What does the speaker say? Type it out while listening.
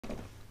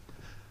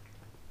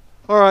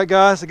All right,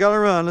 guys, I gotta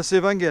run. Let's see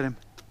if I can get him.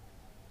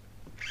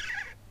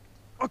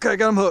 Okay,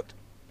 got him hooked.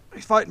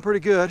 He's fighting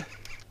pretty good.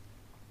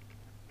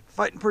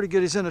 Fighting pretty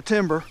good. He's in a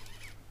timber.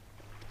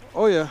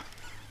 Oh yeah,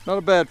 not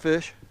a bad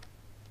fish.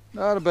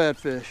 Not a bad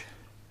fish.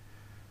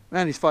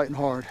 Man, he's fighting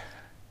hard.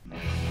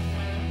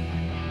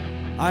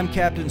 I'm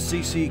Captain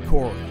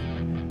C.C.Corey.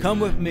 Come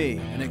with me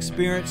and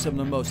experience some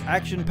of the most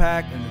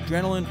action-packed and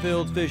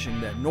adrenaline-filled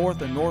fishing that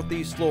North and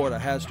Northeast Florida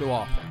has to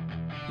offer.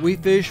 We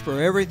fish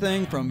for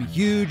everything from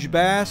huge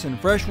bass in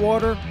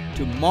freshwater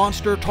to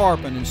monster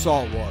tarpon in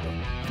saltwater,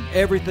 and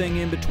everything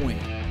in between.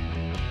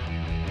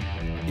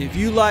 If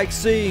you like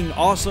seeing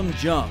awesome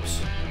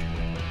jumps,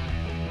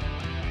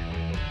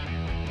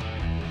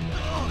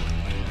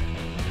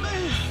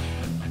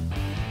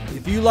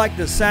 if you like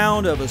the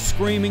sound of a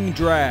screaming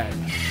drag,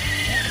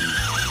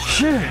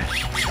 Shit.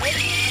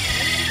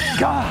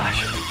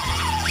 Gosh.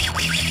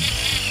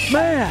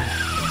 Man.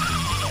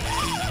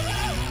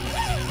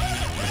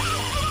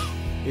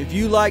 if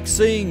you like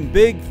seeing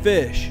big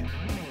fish,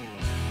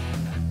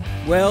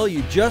 well,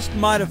 you just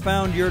might have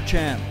found your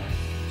channel.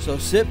 So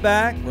sit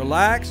back,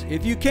 relax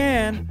if you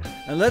can,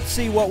 and let's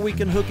see what we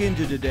can hook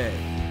into today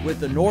with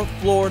the North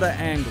Florida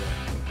angler.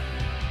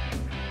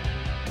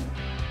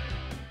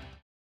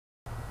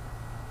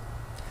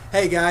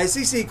 Hey guys,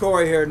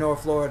 C.C.Corey here at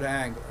North Florida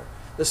Angler.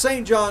 The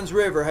St. Johns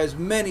River has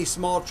many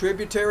small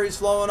tributaries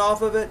flowing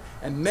off of it,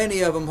 and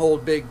many of them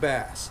hold big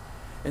bass.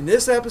 In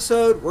this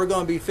episode, we're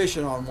going to be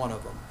fishing on one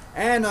of them,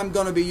 and I'm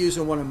going to be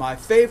using one of my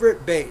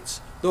favorite baits,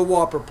 the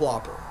Whopper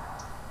Plopper.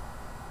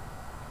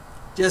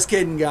 Just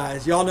kidding,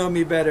 guys. Y'all know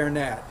me better than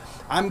that.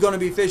 I'm going to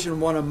be fishing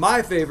one of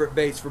my favorite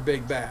baits for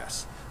big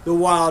bass, the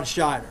Wild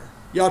Shiner.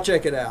 Y'all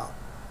check it out.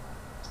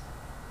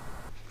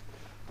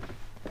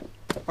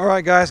 All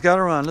right, guys,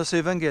 gotta run. Let's see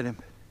if I can get him.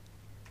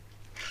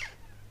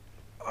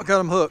 I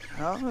got him hooked.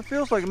 It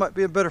feels like it might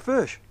be a better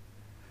fish.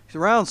 He's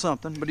around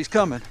something, but he's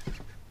coming.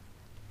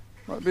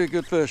 Might be a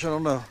good fish, I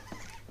don't know.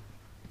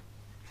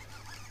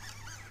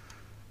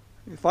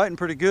 He's fighting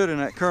pretty good in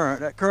that current.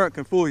 That current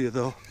can fool you,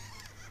 though.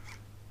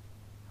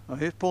 Oh,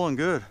 he's pulling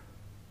good.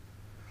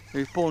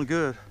 He's pulling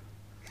good.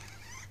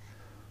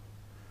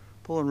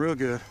 Pulling real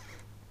good.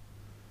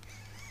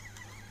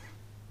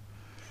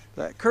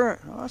 That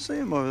current, oh, I see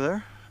him over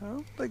there. I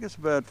don't think it's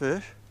a bad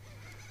fish.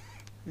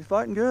 He's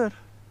fighting good.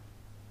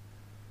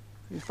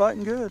 He's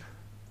fighting good.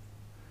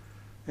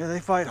 Yeah, they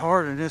fight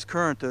hard in this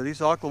current though. These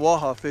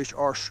Ocklawaha fish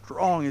are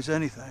strong as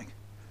anything.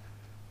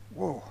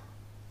 Whoa.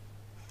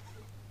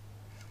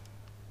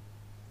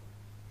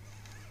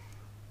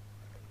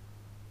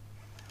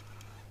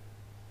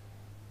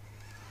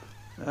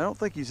 I don't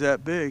think he's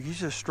that big. He's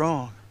just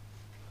strong.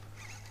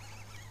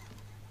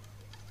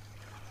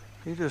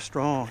 He's just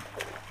strong.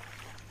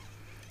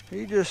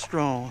 He's just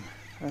strong.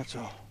 That's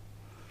all.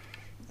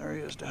 There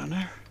he is down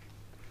there.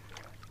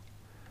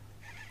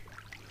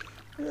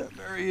 Yeah,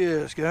 there he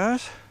is,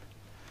 guys.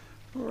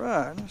 All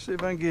right, let's see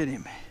if I can get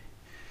him.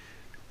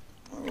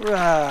 All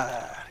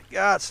right,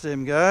 got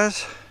him,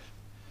 guys.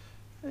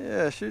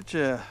 Yeah, shoot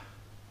ya.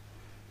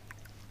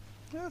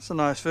 That's a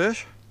nice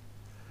fish.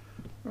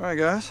 All right,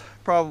 guys.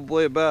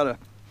 Probably about a,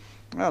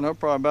 I don't know,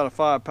 probably about a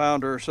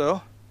 5-pounder or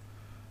so.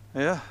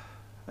 Yeah,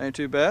 ain't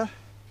too bad.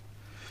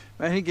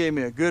 Man, he gave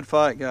me a good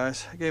fight,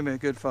 guys. He gave me a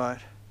good fight.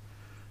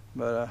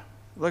 But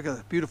look at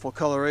the beautiful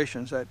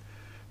colorations, that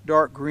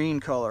dark green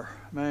color.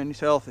 Man, he's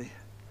healthy.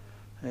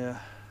 Yeah.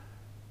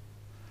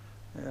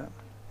 Yeah.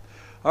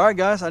 All right,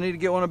 guys, I need to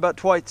get one about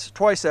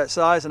twice that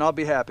size, and I'll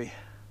be happy.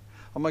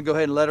 I'm going to go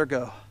ahead and let her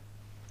go.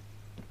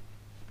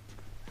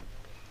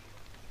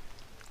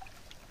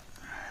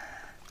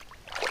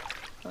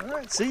 All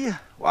right, see ya.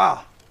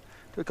 Wow,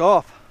 took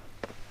off.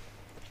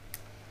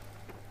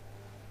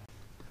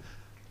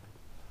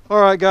 All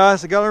right,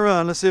 guys, I gotta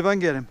run. Let's see if I can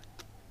get him.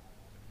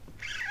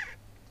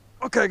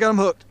 Okay, got him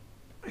hooked.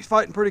 He's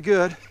fighting pretty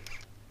good.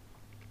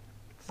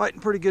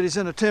 Fighting pretty good. He's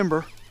in a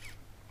timber.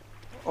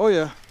 Oh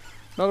yeah,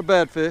 not a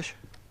bad fish.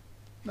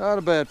 Not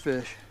a bad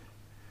fish.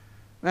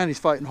 Man, he's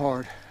fighting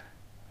hard.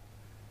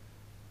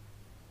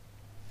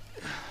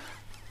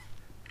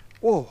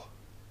 Whoa.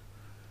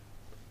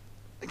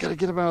 I gotta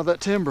get him out of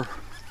that timber.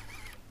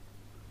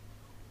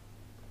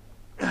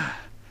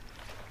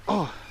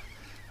 Oh,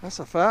 that's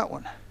a fat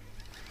one.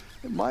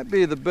 It might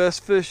be the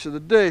best fish of the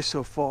day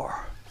so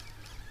far.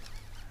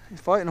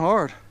 He's fighting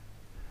hard.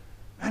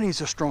 Man,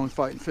 he's a strong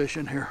fighting fish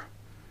in here.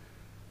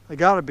 They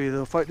gotta be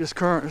though. Fight this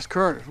current. This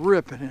current is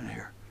ripping in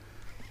here.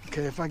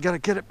 Okay, if I gotta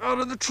get it out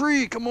of the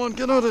tree, come on,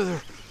 get out of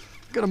there.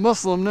 Gotta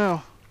muscle him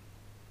now.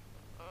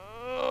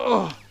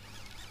 Oh,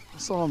 I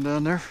saw him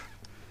down there.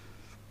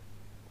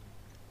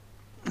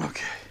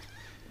 Okay.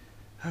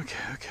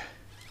 Okay.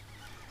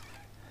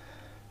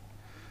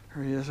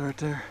 There he is right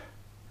there.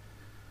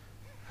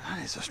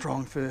 He's a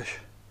strong fish.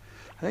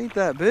 Ain't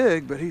that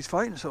big, but he's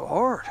fighting so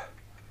hard.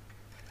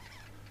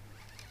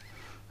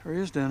 There he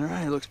is down there.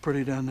 He looks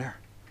pretty down there.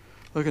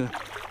 Look at him.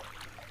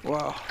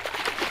 Wow.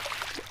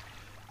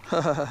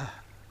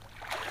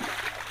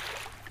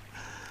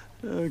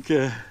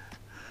 Okay.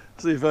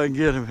 See if I can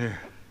get him here.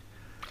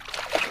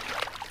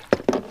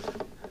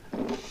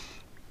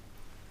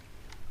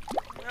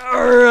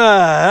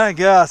 right, I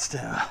got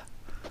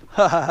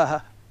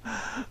to.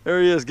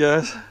 There he is,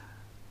 guys.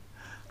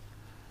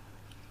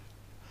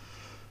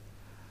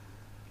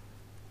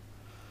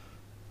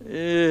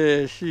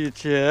 Yeah,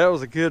 shoot, yeah, that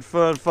was a good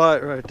fun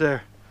fight right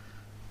there.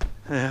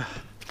 Yeah.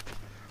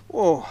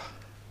 Whoa.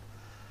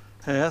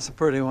 Yeah, that's a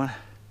pretty one.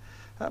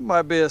 That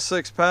might be a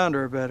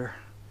 6-pounder or better.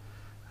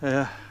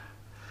 Yeah,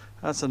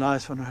 that's a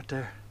nice one right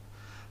there.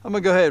 I'm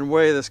gonna go ahead and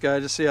weigh this guy,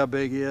 just see how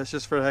big he is,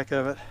 just for the heck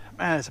of it.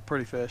 Man, it's a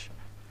pretty fish.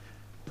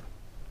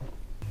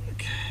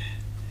 Okay.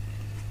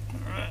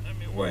 All right, let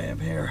me weigh him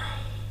here.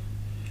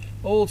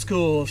 Old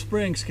school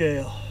spring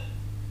scale.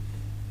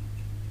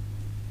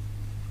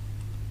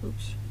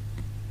 Oops.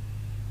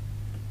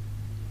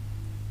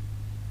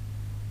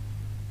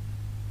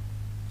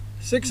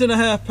 Six and a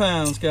half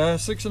pounds,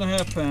 guys.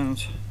 6.5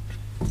 pounds.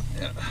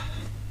 Yeah.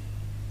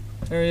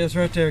 There he is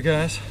right there,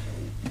 guys.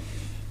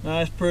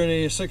 Nice,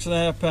 pretty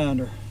 6.5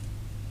 pounder.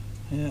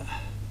 Yeah.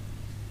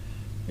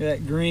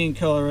 That green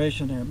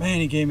coloration there.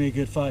 Man, he gave me a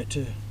good fight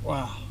too.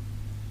 Wow.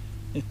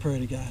 He's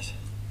pretty, guys.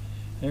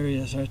 There he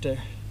is right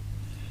there.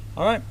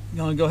 All right, I'm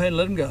gonna go ahead and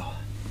let him go.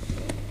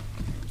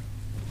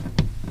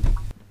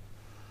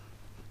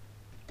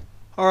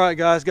 All right,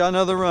 guys, got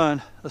another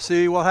run. Let's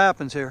see what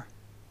happens here.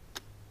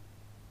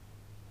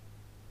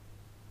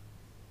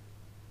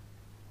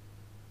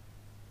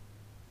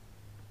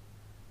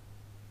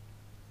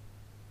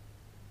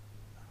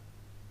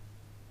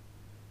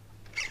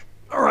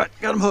 All right,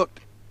 got him hooked.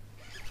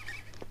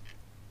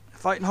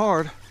 Fighting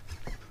hard.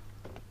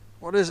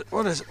 What is it?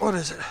 What is it? What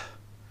is it?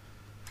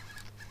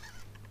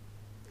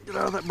 Get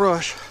out of that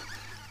brush.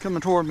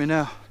 Coming toward me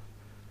now.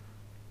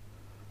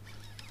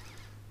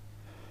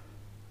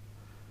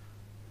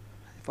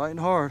 Fighting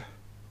hard.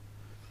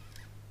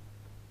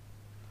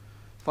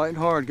 Fighting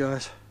hard,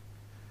 guys.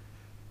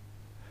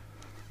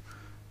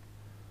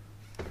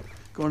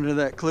 Going into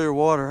that clear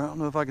water. I don't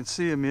know if I can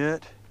see him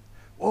yet.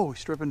 Whoa,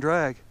 he's stripping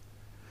drag.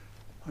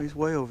 Oh, he's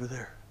way over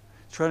there.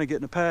 He's trying to get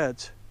in the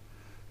pads.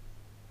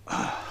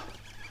 I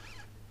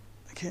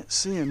can't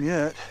see him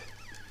yet.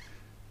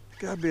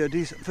 Gotta be a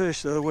decent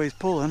fish though, the way he's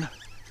pulling.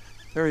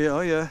 There he is.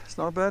 Oh yeah, it's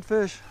not a bad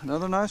fish.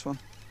 Another nice one.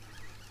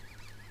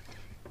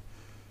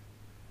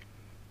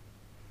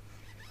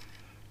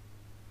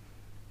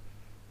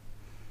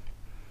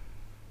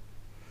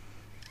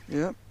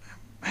 Yep.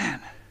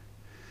 Man,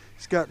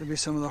 it's got to be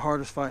some of the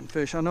hardest fighting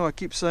fish. I know I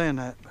keep saying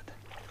that, but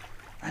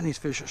man, these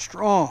fish are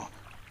strong.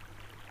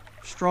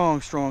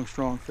 Strong, strong,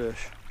 strong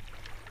fish.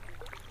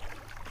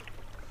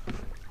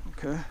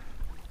 Okay.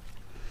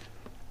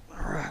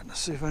 All right, let's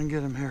see if I can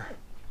get him here.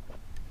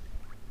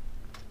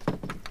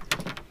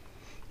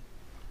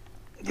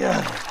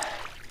 Got it.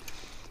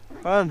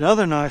 Found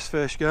another nice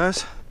fish,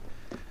 guys.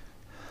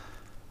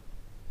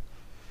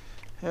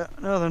 Yeah,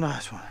 another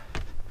nice one.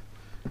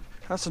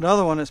 That's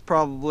another one that's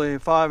probably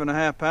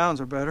 5.5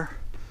 pounds or better.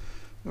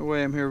 Let me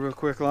weigh him here real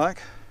quick like.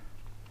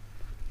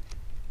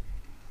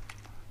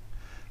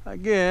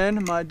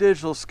 Again, my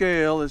digital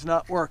scale is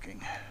not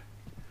working.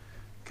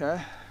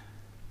 Okay.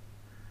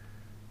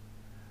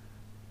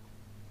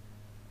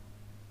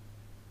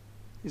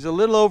 He's a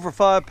little over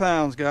 5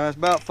 pounds, guys.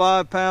 About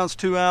 5 pounds,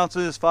 2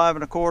 ounces, 5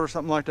 1/4,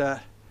 something like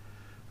that.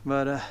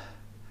 But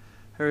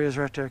there he is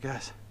right there,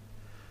 guys.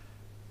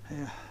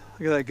 Yeah,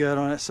 look at that gut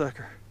on that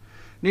sucker.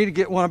 Need to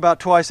get one about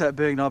twice that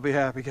big and I'll be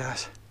happy,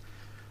 guys.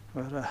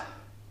 But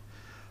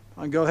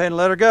I can go ahead and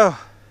let her go.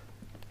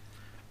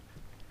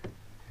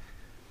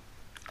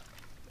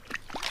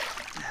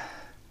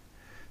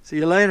 See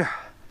you later.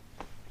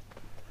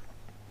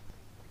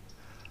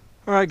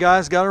 All right,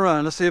 guys, got to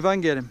run. Let's see if I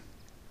can get him.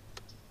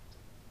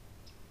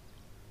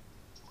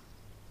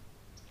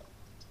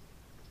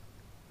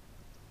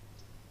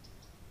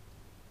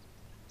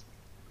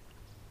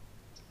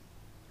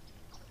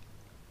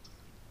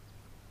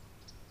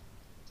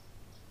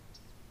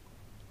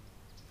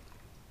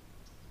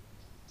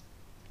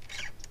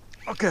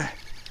 Okay,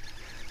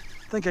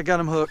 I think I got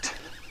him hooked.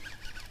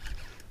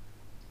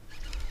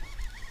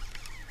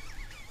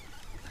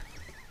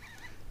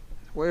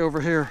 Way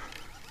over here.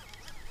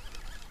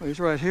 Oh, he's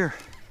right here.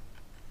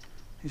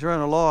 He's right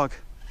on a log.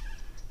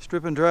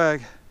 Stripping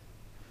drag.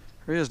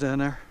 There he is down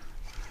there.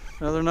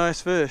 Another nice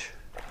fish.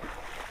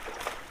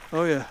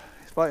 Oh yeah,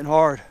 he's fighting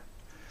hard.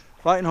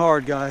 Fighting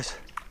hard, guys.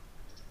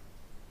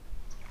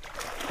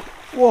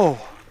 Whoa,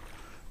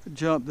 good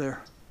jump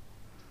there.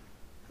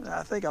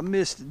 I think I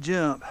missed the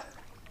jump.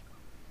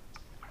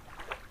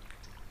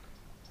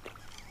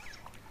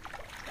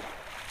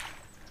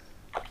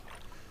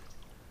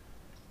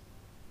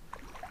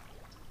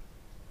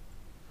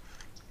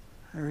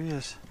 There he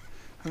is.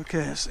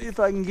 Okay, let's see if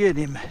I can get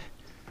him.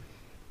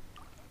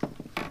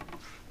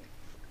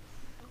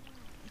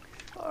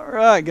 All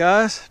right,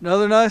 guys,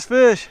 another nice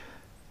fish.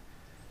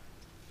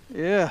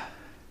 Yeah.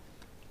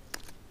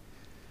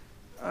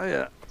 Oh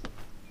yeah.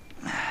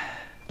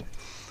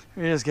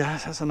 Here he is,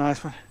 guys. That's a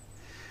nice one.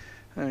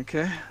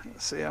 Okay,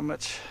 let's see how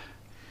much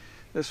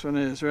this one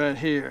is right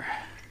here.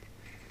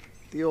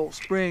 The old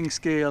spring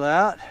scale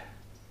out.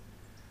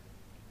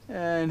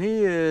 And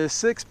he is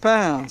 6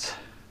 pounds.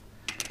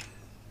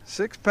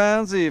 6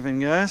 pounds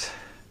even, guys.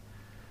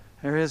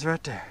 There he is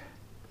right there.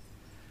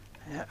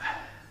 Yeah.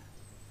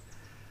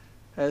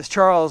 As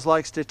Charles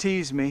likes to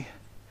tease me,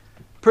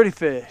 pretty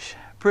fish,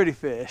 pretty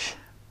fish.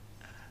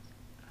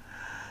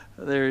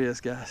 There he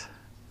is, guys.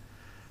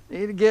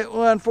 Need to get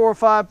one 4 or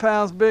 5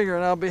 pounds bigger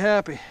and I'll be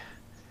happy.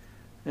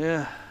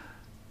 Yeah.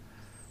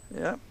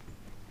 Yep.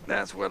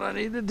 That's what I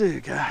need to do,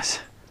 guys.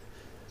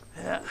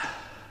 Yeah.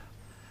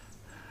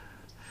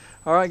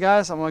 All right,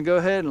 guys, I'm gonna go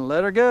ahead and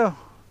let her go.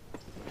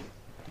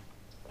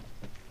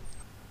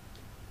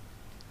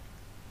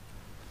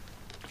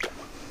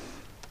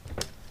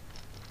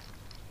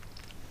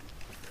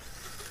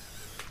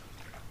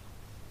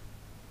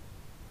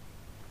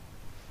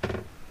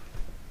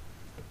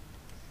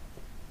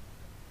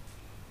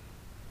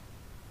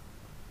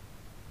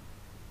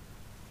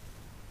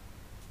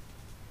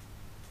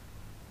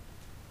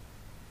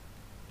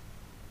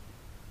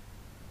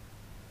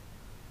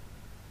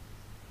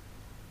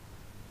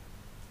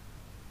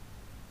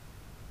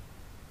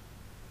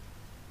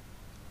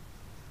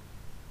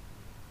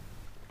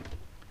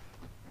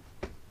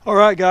 All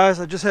right, guys,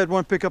 I just had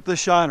one pick up this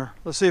shiner.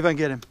 Let's see if I can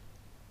get him.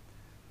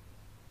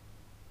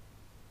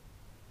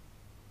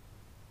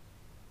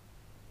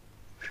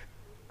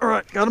 All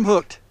right, got him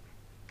hooked.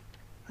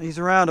 He's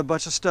around a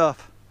bunch of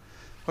stuff.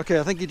 Okay,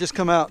 I think he just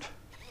come out.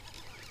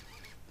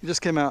 He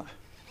just came out.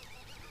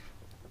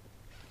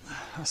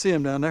 I see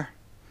him down there.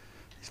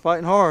 He's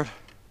fighting hard.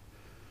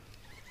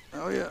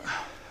 Oh yeah,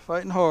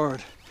 fighting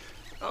hard.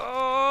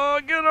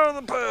 Oh, get out of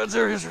the pads.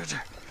 There he is right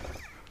there.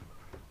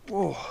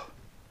 Whoa.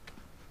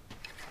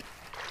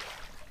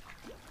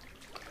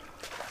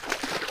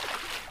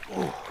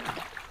 Oh,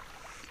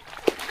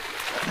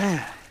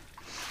 man,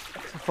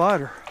 it's a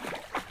fighter.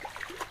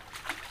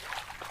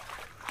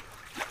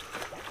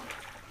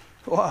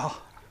 Wow.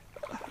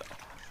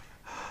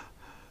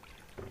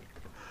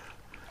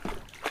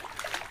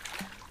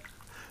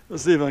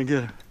 Let's see if I can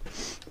get him.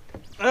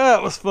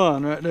 That was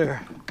fun right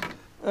there.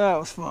 That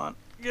was fun.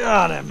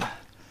 Got him.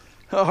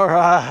 All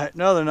right,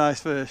 another nice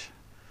fish.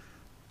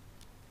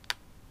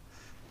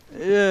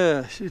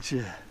 Yeah, shoot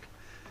you.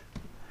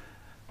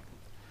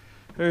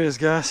 There he is,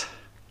 guys.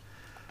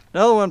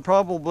 Another one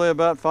probably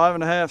about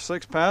 5.5,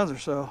 6 pounds or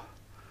so.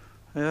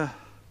 Yeah.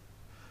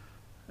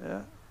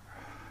 Yeah.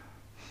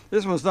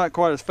 This one's not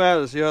quite as fat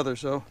as the other,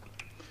 so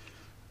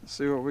let's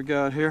see what we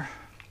got here.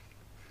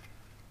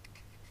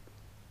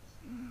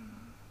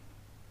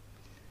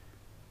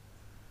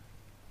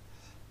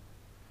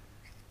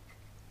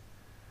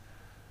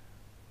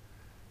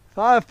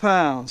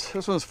 £5.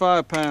 This one's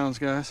 5 pounds,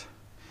 guys.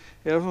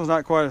 Yeah, this one's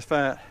not quite as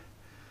fat,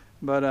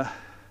 but a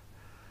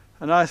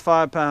nice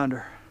 5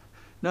 pounder.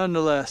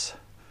 Nonetheless,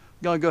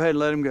 I'm gonna go ahead and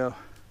let him go.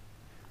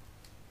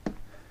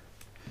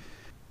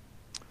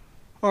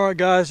 All right,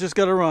 guys, just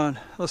gotta run.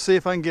 Let's see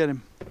if I can get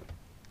him.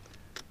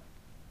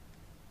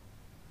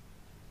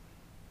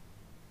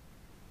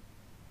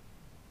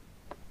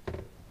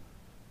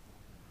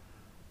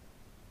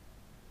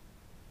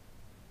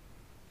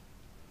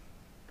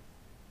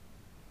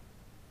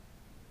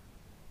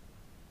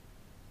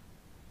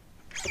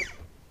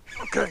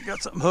 Okay,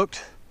 got something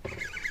hooked.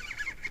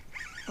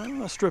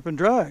 Oh, a strip and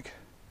drag.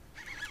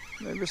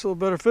 Maybe it's a little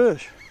better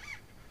fish.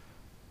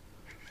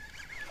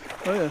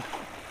 Oh yeah.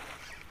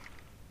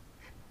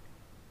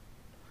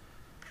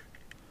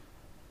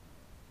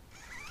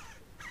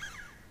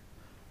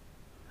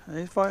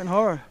 He's fighting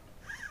hard.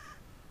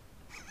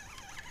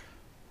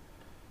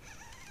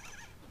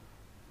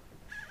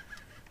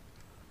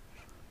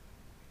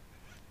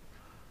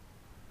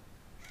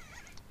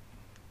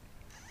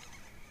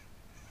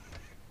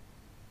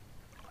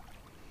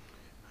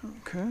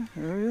 Okay,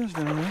 there he is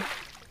down there.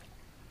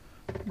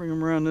 Bring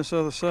him around this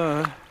other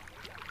side.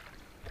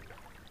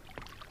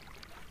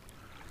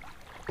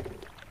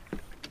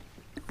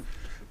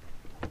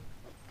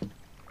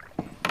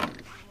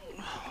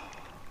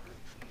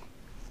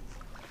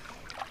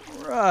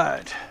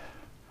 Right. Here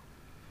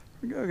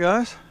we go,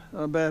 guys.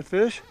 Not a bad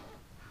fish.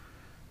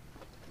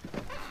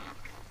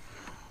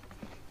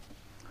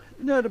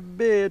 Not a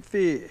bad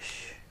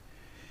fish.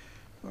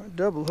 I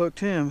double hooked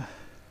him.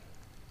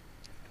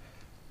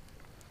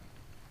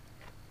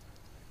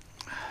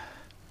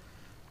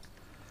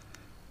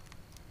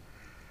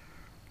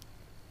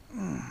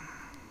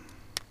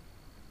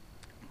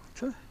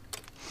 Okay.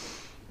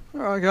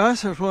 All right,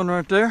 guys, there's one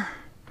right there.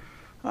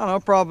 I don't know,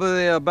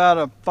 probably about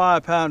a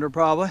 5 pounder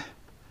probably.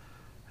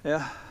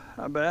 Yeah,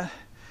 not bad.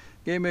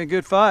 Gave me a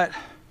good fight.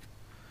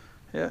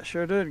 Yeah,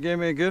 sure did. Gave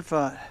me a good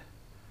fight.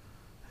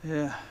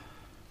 Yeah.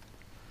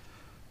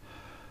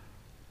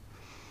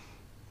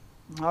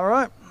 All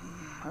right,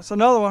 that's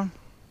another one.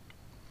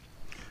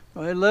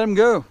 Go ahead and let him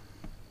go.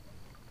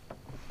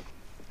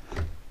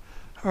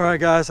 All right,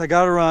 guys, I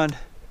gotta run.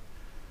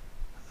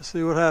 Let's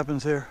see what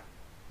happens here.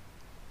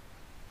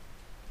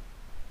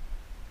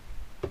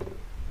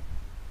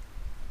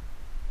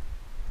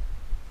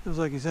 Feels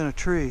like he's in a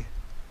tree.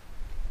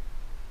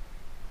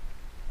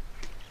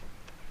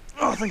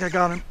 Oh, I think I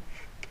got him.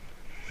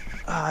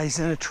 Ah, he's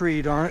in a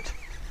tree, darn it.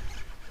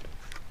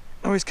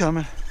 Oh, he's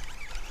coming.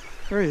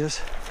 There he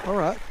is. All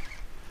right.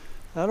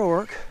 That'll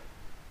work.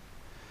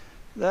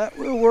 That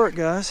will work,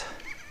 guys.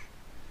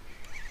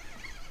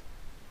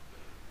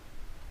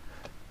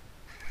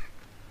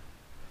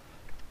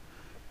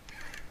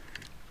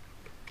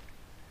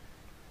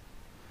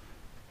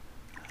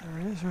 There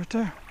he is right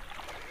there.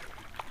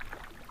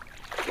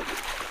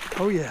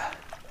 Oh yeah.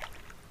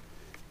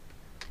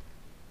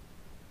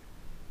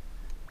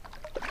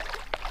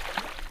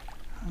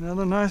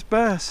 Another nice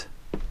bass.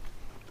 Let's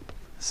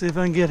see if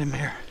I can get him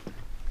here.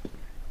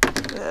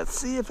 Let's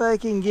see if I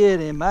can get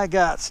him. I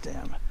got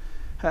him.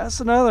 That's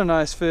another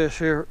nice fish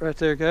here, right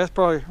there, guys.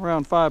 Probably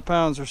around 5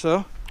 pounds or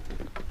so.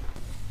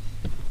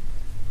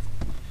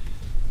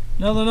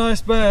 Another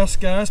nice bass,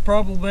 guys.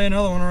 Probably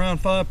another one around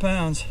 5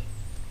 pounds.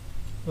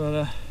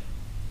 But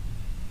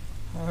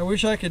I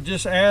wish I could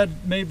just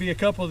add maybe a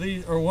couple of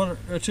these, or one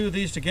or two of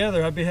these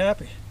together. I'd be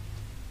happy.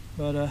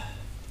 But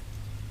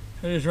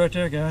it is right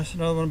there, guys.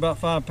 Another one about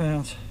 5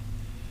 pounds.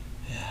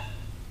 Yeah.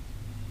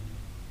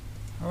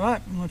 All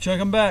right, I'm gonna check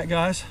them back,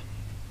 guys.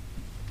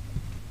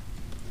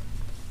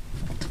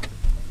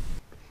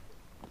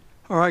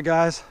 All right,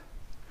 guys.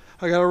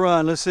 I gotta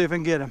run. Let's see if I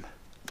can get him.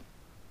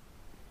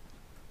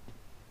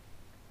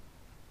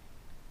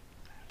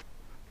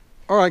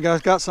 All right,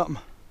 guys, got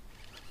something.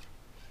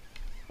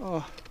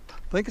 I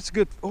think it's a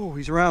good. Oh,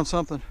 he's around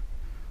something.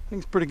 I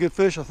think it's a pretty good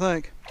fish, I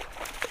think.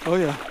 Oh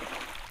yeah.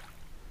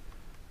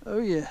 Oh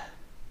yeah.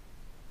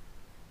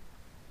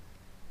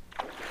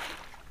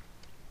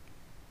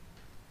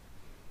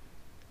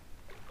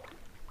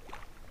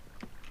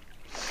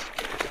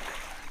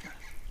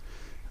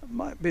 That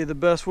might be the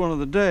best one of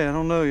the day. I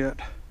don't know yet.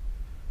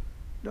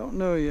 Don't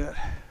know yet.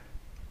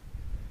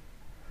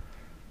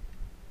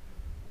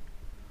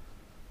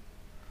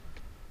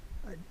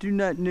 I do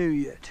not know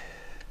yet.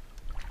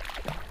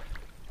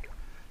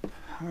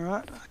 All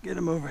right, let's get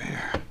him over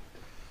here.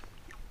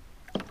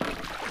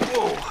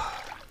 Whoa.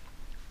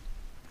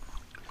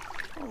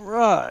 All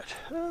right,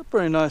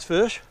 pretty nice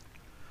fish.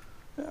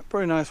 Yeah,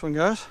 pretty nice one,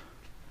 guys.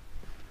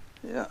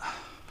 Yeah.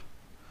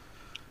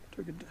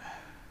 Took it.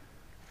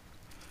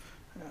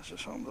 That's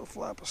just one little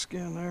flap of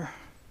skin there.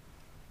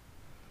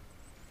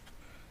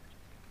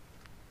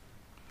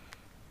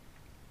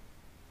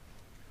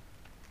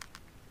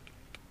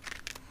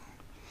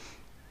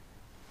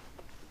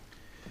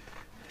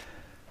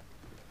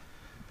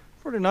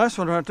 Pretty nice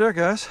one right there,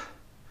 guys.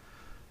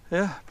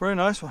 Yeah, pretty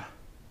nice one.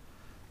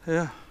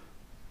 Yeah.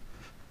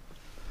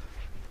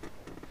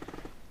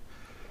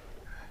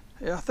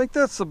 Yeah, I think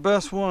that's the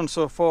best one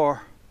so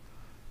far.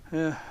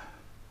 Yeah.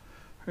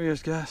 There he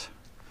is, guys.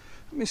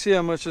 Let me see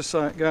how much this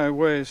guy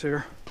weighs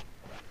here.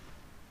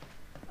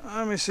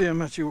 Let me see how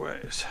much he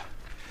weighs.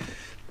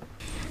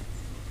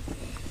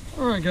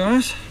 All right,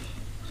 guys.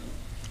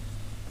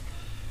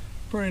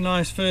 Pretty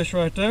nice fish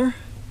right there.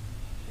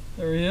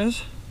 There he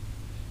is.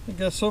 I think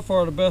that's so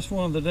far the best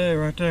one of the day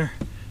right there.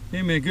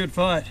 Gave me a good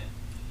fight.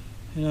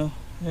 You know,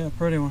 yeah,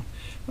 pretty one.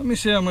 Let me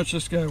see how much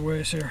this guy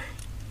weighs here.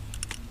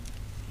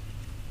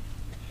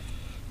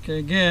 Okay,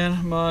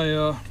 again,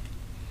 my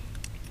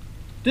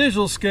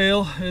digital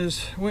scale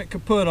went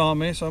kaput on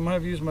me, so I'm gonna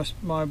have to use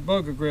my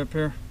bugger grip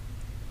here.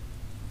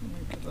 Let me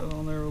get that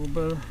on there a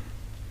little better.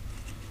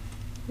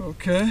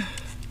 Okay.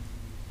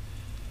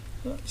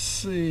 Let's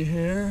see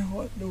here.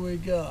 What do we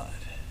got?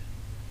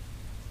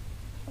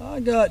 I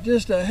got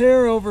just a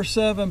hair over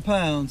 7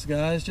 pounds,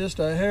 guys. Just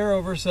a hair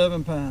over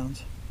 7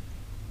 pounds.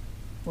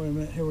 Wait a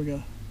minute, here we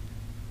go.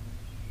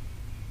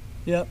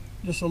 Yep,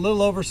 just a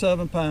little over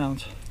 7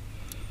 pounds.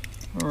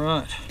 All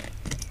right.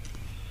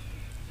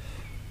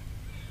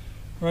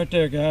 Right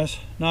there, guys.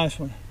 Nice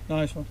one,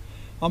 nice one.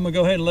 I'm gonna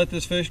go ahead and let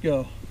this fish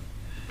go.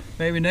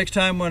 Maybe next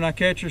time when I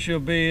catch her, she'll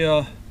be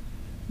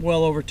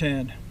well over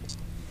 10.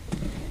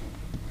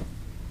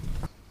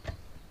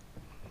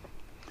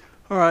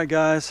 All right,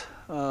 guys.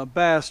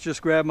 Bass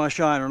just grabbed my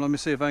shiner. Let me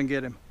see if I can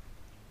get him.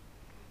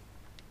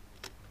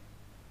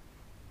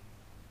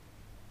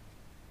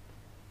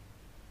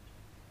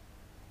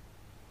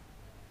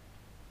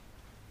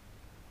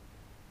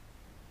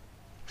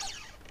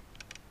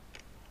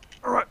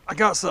 All right, I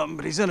got something,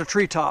 but he's in a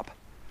treetop.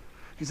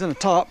 He's in the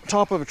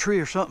top of a tree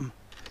or something.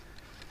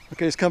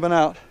 Okay, he's coming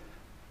out.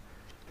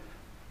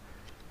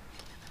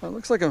 That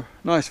looks like a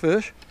nice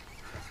fish.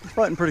 He's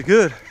fighting pretty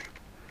good.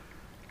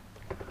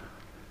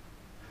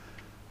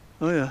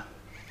 Oh yeah,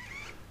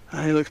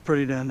 he looks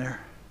pretty down there.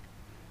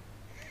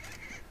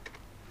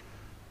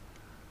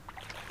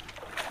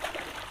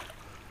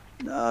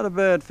 Not a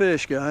bad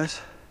fish,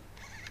 guys.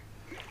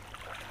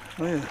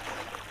 Oh yeah,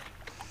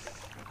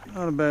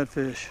 not a bad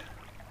fish.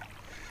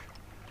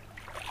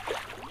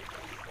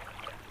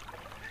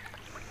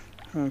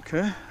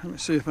 Okay, let me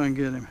see if I can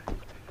get him.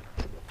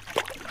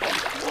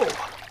 Whoa,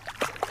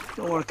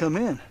 don't want to come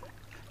in.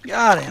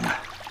 Got him.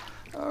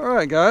 All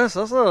right, guys,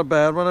 that's not a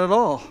bad one at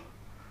all.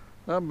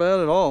 Not bad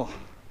at all.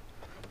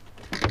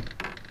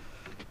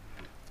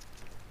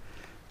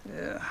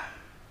 Yeah,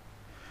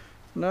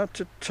 not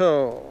at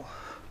all.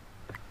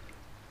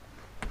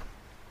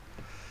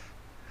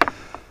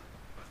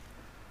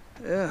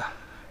 Yeah,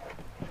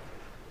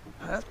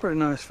 That's a pretty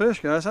nice fish,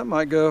 guys. That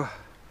might go,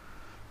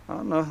 I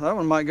don't know, that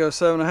one might go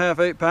 7.5,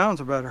 8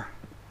 pounds or better.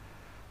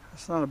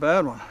 That's not a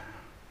bad one.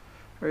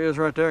 There he is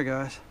right there,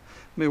 guys.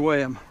 Let me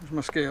weigh him. Where's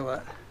my scale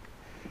at?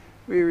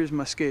 Where is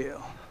my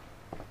scale?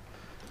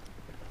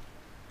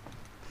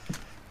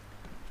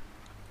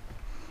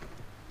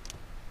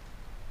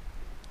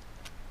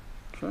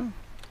 Okay.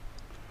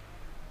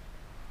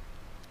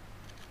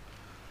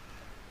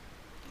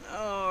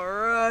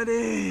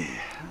 Alrighty.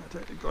 I'll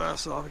take the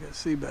glass off, I can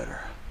see better.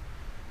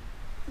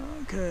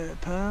 Okay,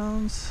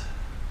 pounds.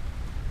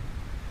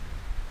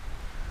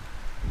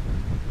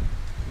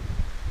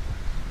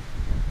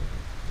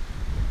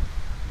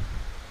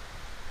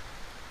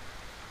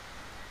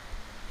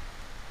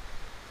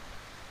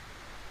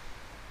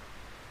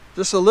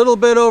 Just a little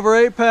bit over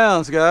 8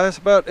 pounds, guys.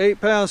 About 8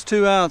 pounds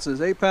 2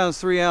 ounces, 8 pounds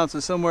 3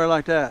 ounces, somewhere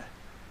like that.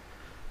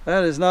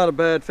 That is not a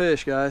bad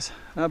fish, guys.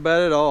 Not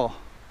bad at all.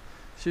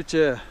 Shoot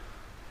ya.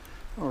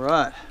 All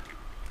right.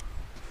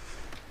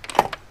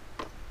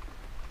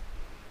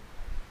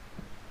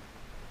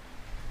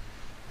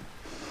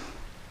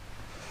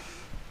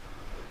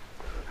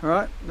 All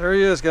right, there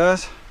he is,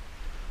 guys.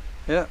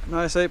 Yep,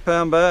 nice 8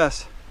 pound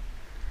bass.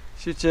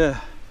 Shoot ya.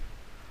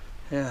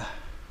 Yeah.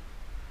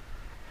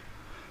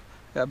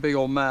 Got a big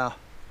old mouth.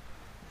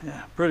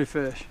 Yeah, pretty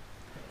fish.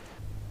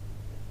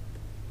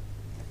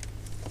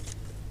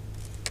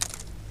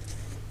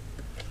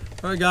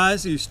 All right,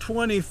 guys, he's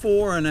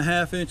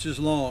 24.5 inches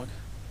long.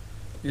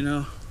 You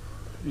know,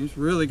 he's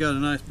really got a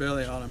nice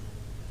belly on him.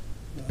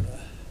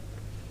 But,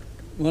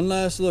 one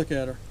last look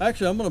at her.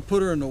 Actually, I'm going to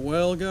put her in the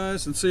well,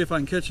 guys, and see if I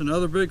can catch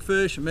another big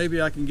fish, and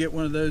maybe I can get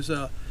one of those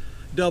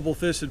double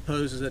fisted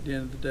poses at the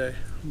end of the day.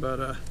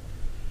 But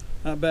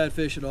not bad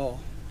fish at all.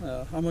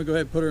 I'm going to go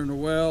ahead and put her in the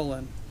well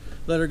and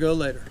let her go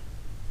later.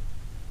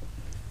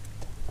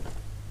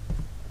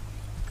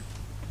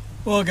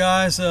 Well,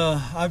 guys,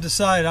 I've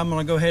decided I'm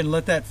going to go ahead and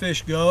let that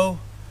fish go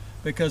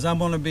because I'm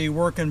going to be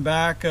working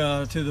back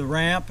to the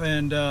ramp,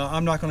 and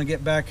I'm not going to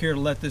get back here to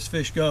let this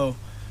fish go.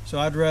 So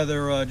I'd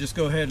rather just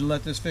go ahead and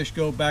let this fish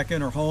go back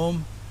in her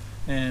home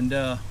and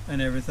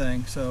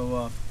everything.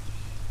 So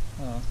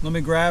let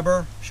me grab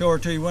her, show her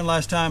to you one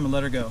last time, and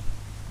let her go.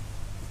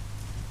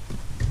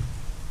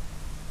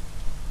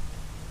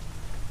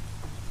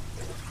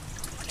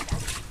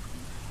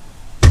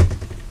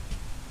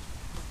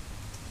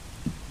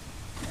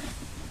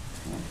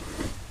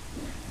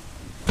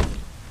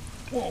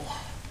 Whoa,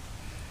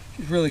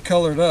 she's really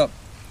colored up,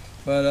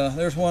 but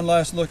there's one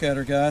last look at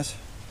her, guys.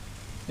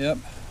 Yep,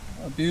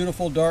 a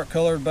beautiful dark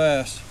colored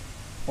bass.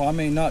 Well, I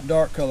mean, not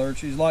dark colored,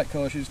 she's light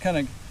colored. She's kind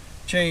of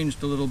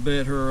changed a little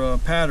bit her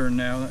pattern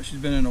now that she's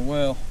been in a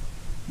well,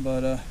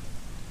 but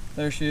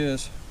there she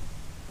is.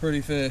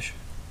 Pretty fish.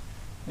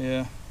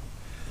 Yeah,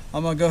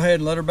 I'm gonna go ahead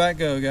and let her back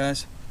go,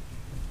 guys.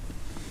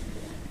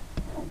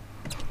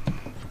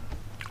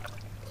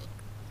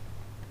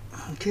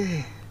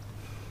 Okay.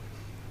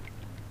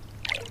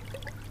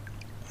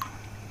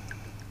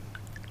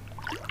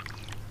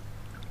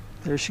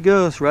 There she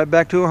goes, right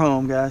back to her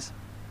home, guys.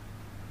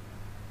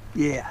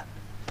 Yeah.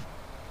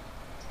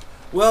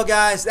 Well,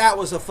 guys, that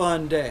was a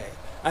fun day.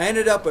 I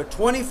ended up with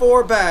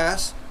 24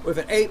 bass with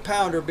an 8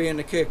 pounder being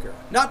the kicker.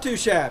 Not too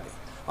shabby.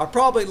 I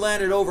probably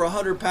landed over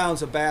 100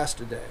 pounds of bass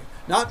today.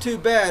 Not too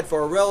bad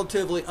for a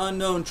relatively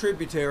unknown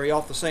tributary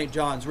off the St.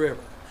 Johns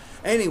River.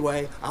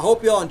 Anyway, I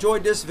hope you all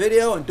enjoyed this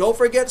video, and don't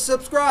forget to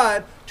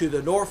subscribe to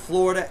the North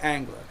Florida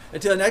Angler.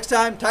 Until next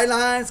time, tight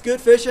lines, good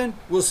fishing.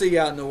 We'll see you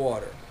out in the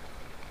water.